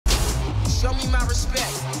show me my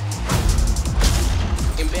respect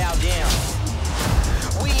and bow down.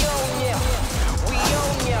 We own ya, we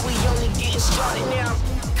own ya. We only getting started now,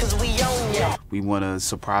 cause we own ya. We want to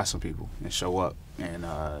surprise some people and show up and,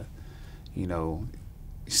 you know,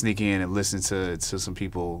 sneak in and listen to some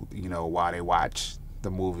people, you know, while they watch the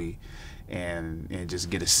movie and just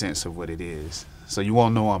get a sense of what it is. So you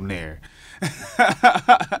won't know I'm there.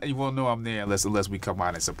 You won't know I'm there unless we come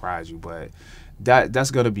out and surprise you. But that's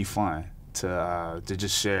gonna be fun to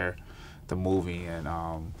just share the movie. And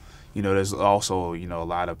you know, there's also, you know, a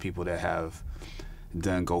lot of people that have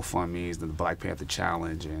done GoFundMe's, the Black Panther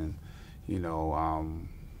Challenge, and you know,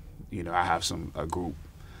 I have some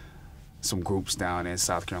groups down in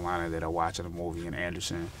South Carolina that are watching the movie in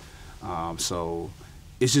Anderson. So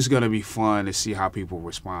it's just gonna be fun to see how people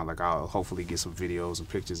respond. Like, I'll hopefully get some videos and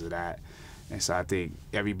pictures of that. And so I think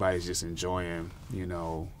everybody's just enjoying, you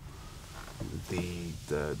know,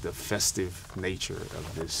 the festive nature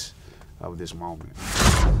of this moment.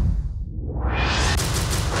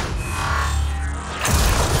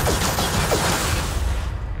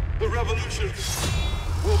 The revolution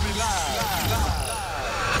will be live.